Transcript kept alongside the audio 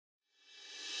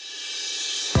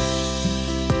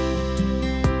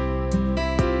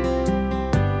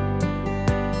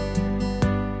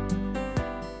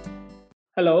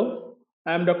Hello,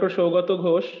 I am Dr. Shogato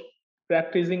Ghosh,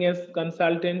 practicing as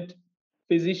consultant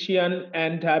physician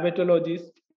and diabetologist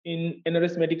in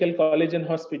NRS Medical College and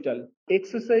Hospital.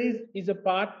 Exercise is a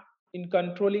part in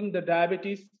controlling the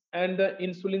diabetes and the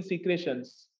insulin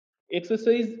secretions.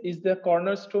 Exercise is the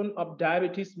cornerstone of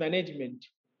diabetes management.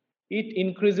 It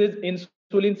increases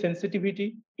insulin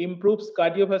sensitivity, improves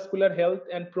cardiovascular health,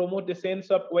 and promotes a sense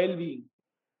of well being.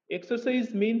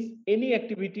 Exercise means any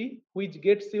activity which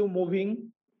gets you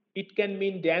moving. It can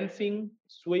mean dancing,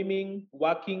 swimming,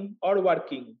 walking, or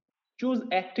working. Choose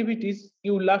activities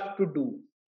you love to do.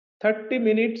 30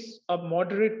 minutes of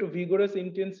moderate to vigorous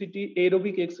intensity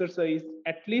aerobic exercise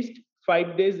at least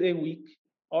 5 days a week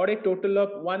or a total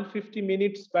of 150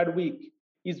 minutes per week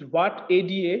is what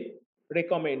ADA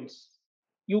recommends.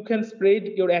 You can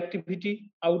spread your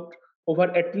activity out over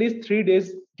at least 3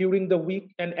 days during the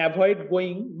week and avoid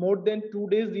going more than 2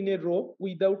 days in a row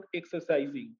without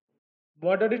exercising.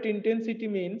 Moderate intensity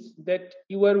means that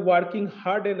you are working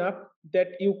hard enough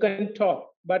that you can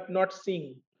talk but not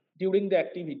sing during the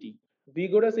activity.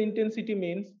 Vigorous intensity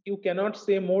means you cannot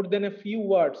say more than a few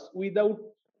words without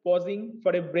pausing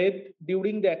for a breath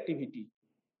during the activity.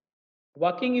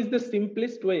 Walking is the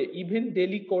simplest way, even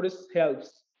daily chorus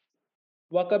helps.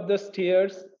 Walk up the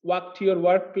stairs, walk to your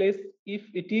workplace if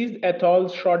it is at all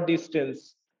short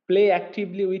distance. Play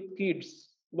actively with kids.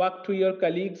 Walk to your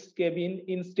colleague's cabin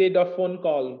instead of phone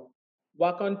call.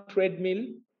 Walk on treadmill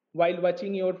while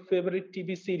watching your favorite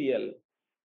TV serial.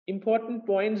 Important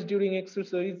points during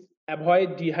exercise: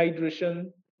 avoid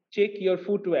dehydration, check your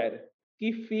footwear,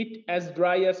 keep feet as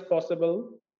dry as possible,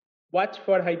 watch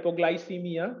for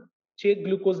hypoglycemia, check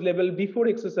glucose level before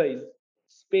exercise,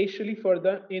 especially for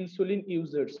the insulin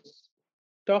users.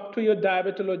 Talk to your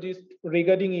diabetologist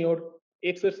regarding your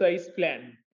exercise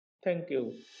plan. Thank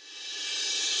you.